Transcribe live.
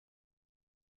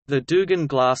The Dugan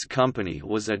Glass Company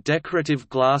was a decorative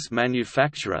glass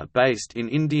manufacturer based in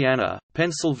Indiana,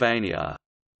 Pennsylvania.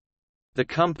 The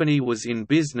company was in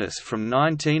business from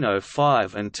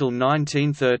 1905 until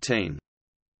 1913.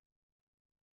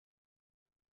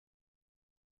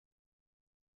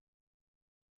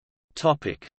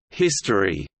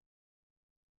 History.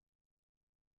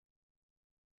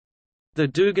 The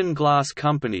Dugan Glass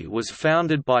Company was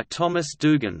founded by Thomas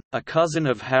Dugan, a cousin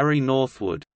of Harry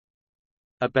Northwood.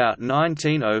 About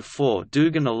 1904,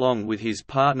 Dugan along with his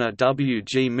partner W.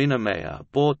 G. Minnemeyer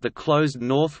bought the closed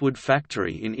Northwood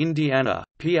factory in Indiana,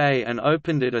 PA and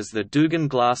opened it as the Dugan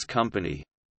Glass Company.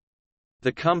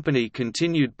 The company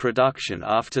continued production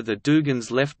after the Dugans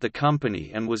left the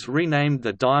company and was renamed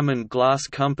the Diamond Glass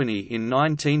Company in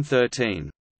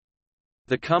 1913.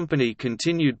 The company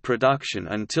continued production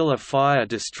until a fire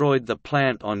destroyed the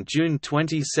plant on June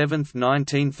 27,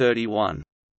 1931.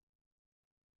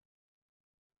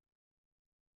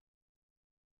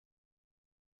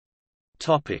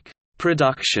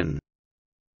 Production.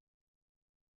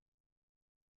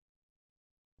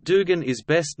 Dugan is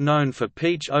best known for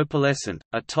peach opalescent,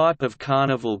 a type of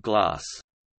carnival glass.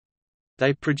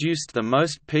 They produced the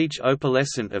most peach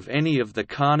opalescent of any of the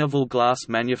carnival glass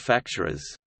manufacturers.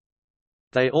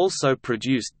 They also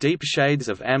produced deep shades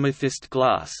of amethyst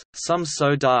glass, some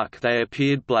so dark they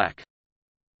appeared black.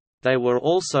 They were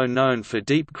also known for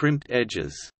deep crimped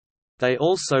edges. They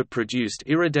also produced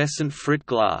iridescent frit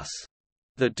glass.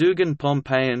 The Dugan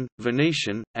Pompeian,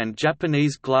 Venetian, and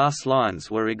Japanese glass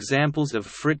lines were examples of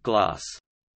frit glass.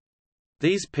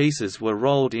 These pieces were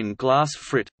rolled in glass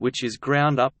frit, which is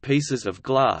ground up pieces of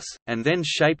glass, and then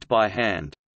shaped by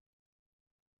hand.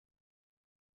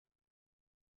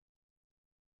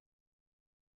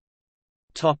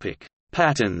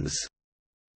 Patterns.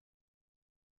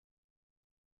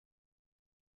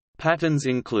 Patterns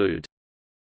include